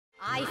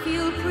I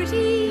feel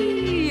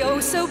pretty, oh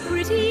so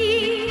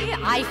pretty.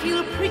 I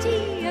feel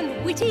pretty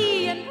and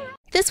witty and...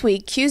 This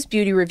week, Q's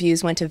Beauty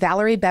Reviews went to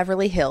Valerie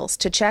Beverly Hills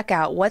to check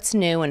out what's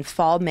new in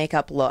fall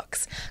makeup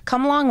looks.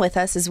 Come along with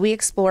us as we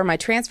explore my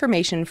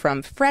transformation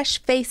from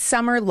fresh face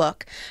summer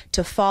look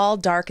to fall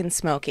dark and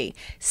smoky.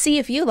 See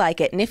if you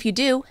like it, and if you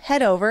do,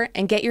 head over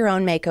and get your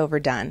own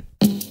makeover done.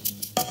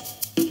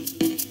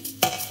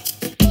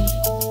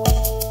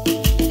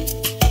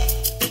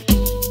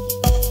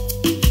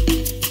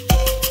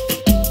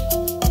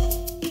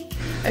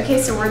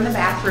 Okay, so we're in the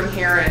bathroom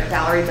here at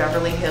Valerie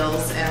Beverly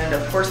Hills, and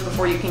of course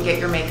before you can get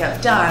your makeup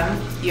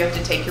done, you have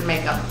to take your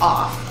makeup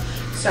off.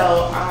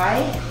 So I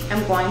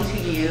am going to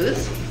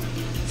use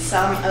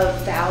some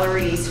of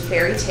Valerie's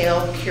Fairy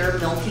Tale Pure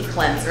Milky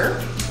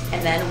Cleanser,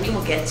 and then we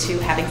will get to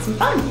having some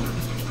fun.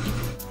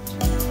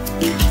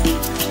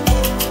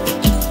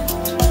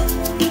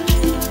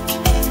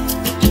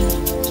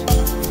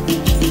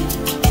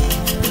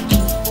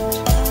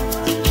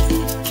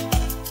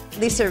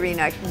 Lisa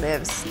Rena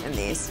lives in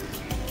these.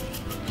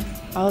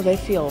 Oh, they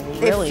feel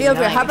really They feel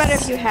nice. good. How about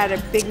if you had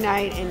a big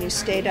night and you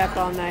stayed up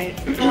all night,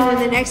 and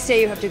the next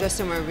day you have to go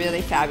somewhere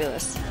really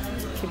fabulous?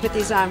 You put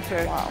these on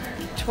for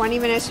 20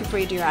 minutes before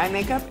you do your eye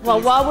makeup. Well,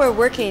 while we're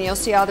working, you'll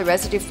see all the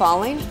residue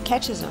falling,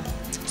 catches them.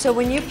 So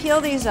when you peel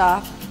these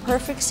off,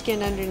 perfect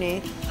skin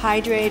underneath,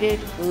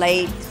 hydrated,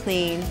 light,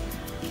 clean,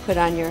 put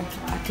on your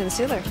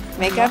concealer.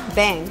 Makeup,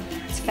 bang.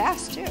 It's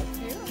fast too.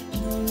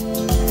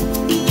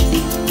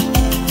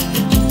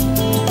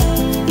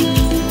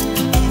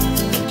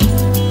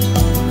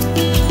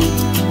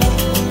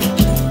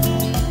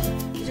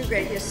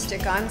 Great, just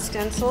stick on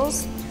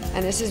stencils,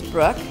 and this is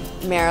Brooke,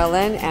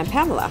 Marilyn, and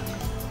Pamela.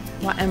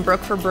 What, and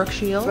Brooke for Brooke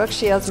Shields? Brooke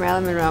Shields,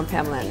 Marilyn Monroe, and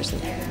Pamela Anderson.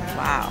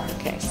 Wow.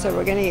 Okay, so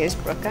we're going to use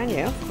Brooke on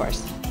you, of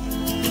course.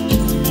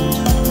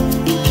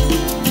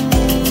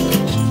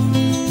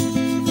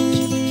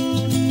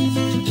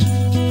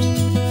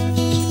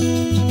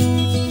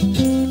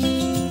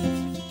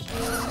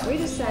 We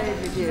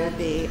decided to do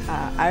the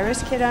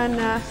iris kit on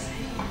this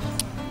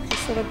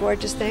little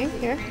gorgeous thing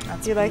here.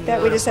 Do you like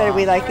that? We decided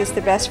we like this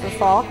the best for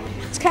fall.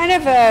 It's kind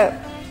of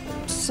a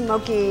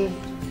smoky,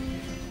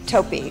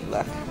 taupey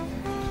look.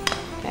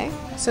 Okay.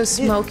 So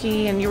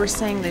smoky, and you were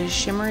saying the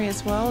shimmery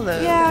as well?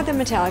 Yeah, the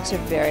metallics are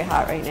very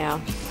hot right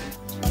now.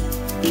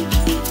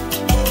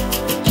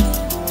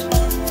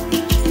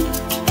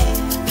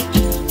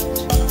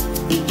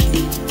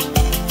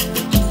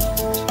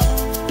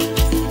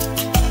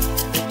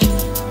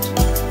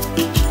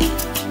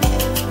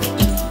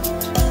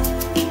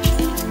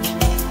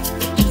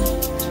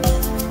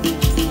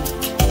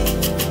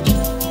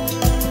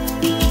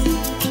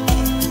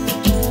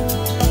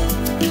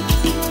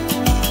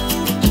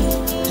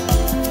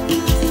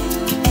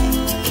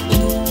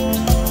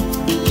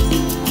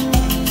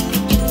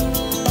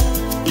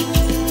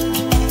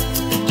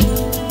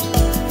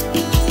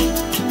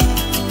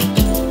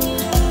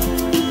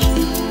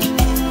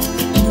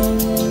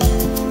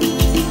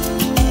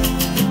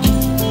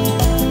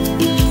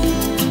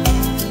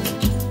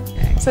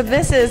 So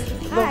this is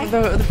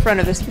the front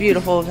of this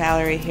beautiful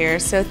Valerie here.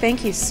 So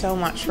thank you so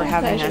much for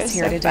having pleasure. us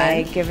here So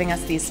today, fun. giving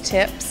us these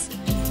tips.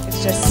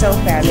 It's just so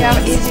fabulous.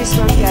 Yeah, easy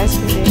smoky eyes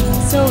can be.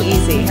 So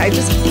easy.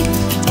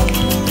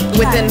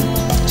 Within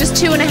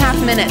just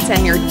 2.5 minutes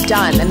and you're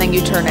done, and then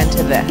you turn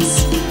into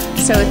this.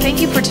 So thank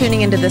you for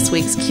tuning into this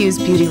week's Q's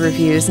Beauty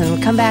Reviews,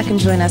 and come back and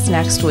join us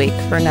next week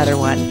for another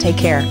one. Take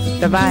care.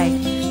 Bye-bye.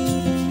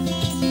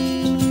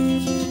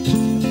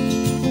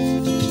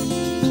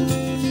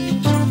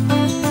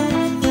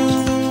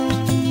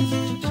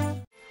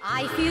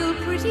 I feel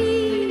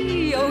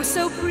pretty, oh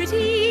so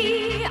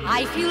pretty.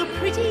 I feel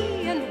pretty